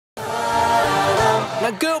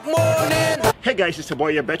Good morning. Hey guys, it's your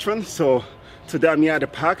boy here, Bertrand. So today I'm here at the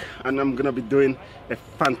park and I'm gonna be doing a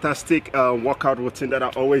fantastic workout routine that I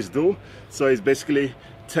always do. So it's basically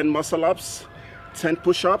 10 muscle ups, 10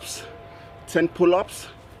 push-ups, 10 pull-ups,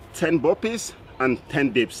 10 burpees and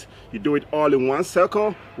 10 dips. You do it all in one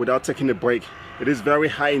circle without taking a break. It is very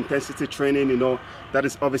high intensity training, you know, that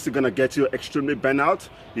is obviously gonna get you extremely burnt out.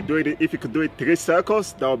 You do it, if you could do it 3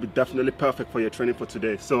 circles, that would be definitely perfect for your training for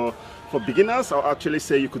today. So for beginners, I'll actually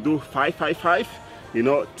say you could do 5-5-5, you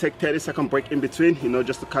know, take 30-second break in between, you know,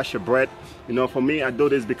 just to catch your breath. You know, for me, I do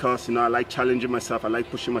this because, you know, I like challenging myself. I like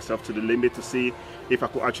pushing myself to the limit to see if I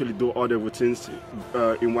could actually do all the routines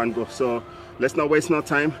in one go. So let's not waste no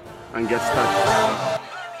time and get started.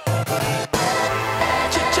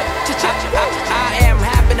 I am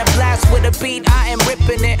having a blast with a beat, I am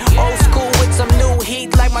ripping it. Old school with some new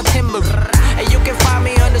heat like my timber. And you can find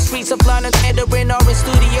me on the streets of London, entering or in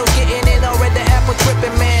studios, getting it or at the apple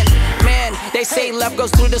tripping, man. Man, they say love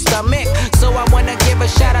goes through the stomach, so I wanna give a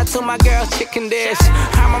shout out to my girl Chicken Dish.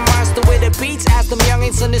 I'm a monster with the beats, ask them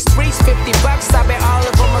youngins on the streets, $50, I bet all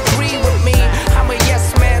of them agree with me. I'm a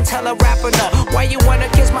yes man, tell a rapper no. Why you wanna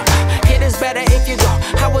kiss my hit is better if you go.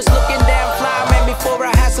 I was looking damn fly, man, before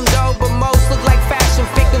I had some dough, but most look like fashion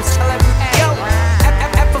victims selling. Yo,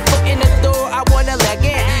 F a foot in the door, I wanna leg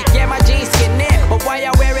in. Yeah, my jeans skin in, but why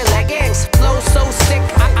y'all wearing leggings? Flow so sick,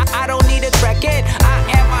 I don't need a track it. I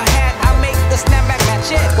am ahead, I make the snapback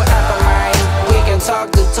match it. Whatever, man, we can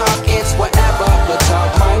talk the talk, it's whatever, but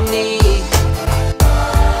talk money.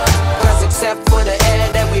 Cause except for the air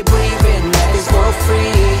that we breathe in, that is for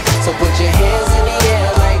free. So put your hands in the air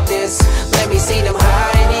like this, let me see them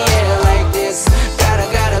high in the air like this.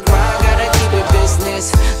 Gotta grind, gotta keep it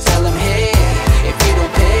business. Tell them, hey, if you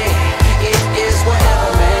don't pay, it is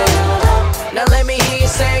whatever, man. Now let me hear you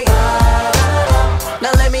say,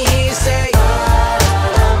 now let me hear you say,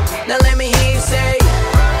 now let me hear you say,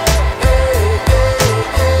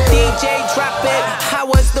 DJ drop it. I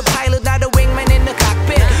was the pilot, not the wingman in the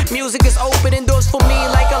cockpit. Music is opening doors for me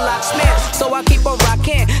like a locksmith, so I keep on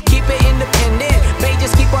rocking, keep it independent. May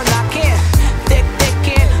just keep on knocking,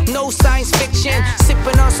 thinking, no science fiction.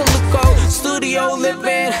 Sipping on some Luco, studio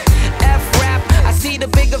living. F-rap, I see the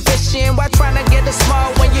bigger vision. Why trying to get the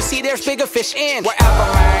small when you see there's bigger fish in? Wherever,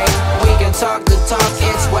 man, we can talk the talk,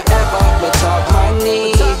 it's whatever, but talk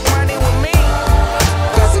money. Talk money with me.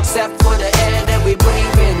 Cause except for the air that we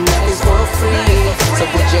breathe in, that is for free. So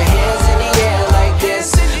put your hands in the air like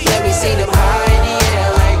this, let me see them high in the air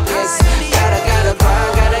like this. Gotta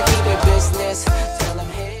grind, gotta keep it business. Tell them,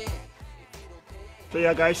 hey. So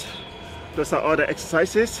yeah guys, those are all the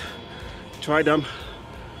exercises. Try them,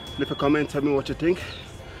 leave a comment, tell me what you think,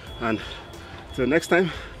 and till next time,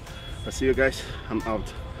 I'll see you guys. I'm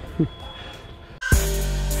out.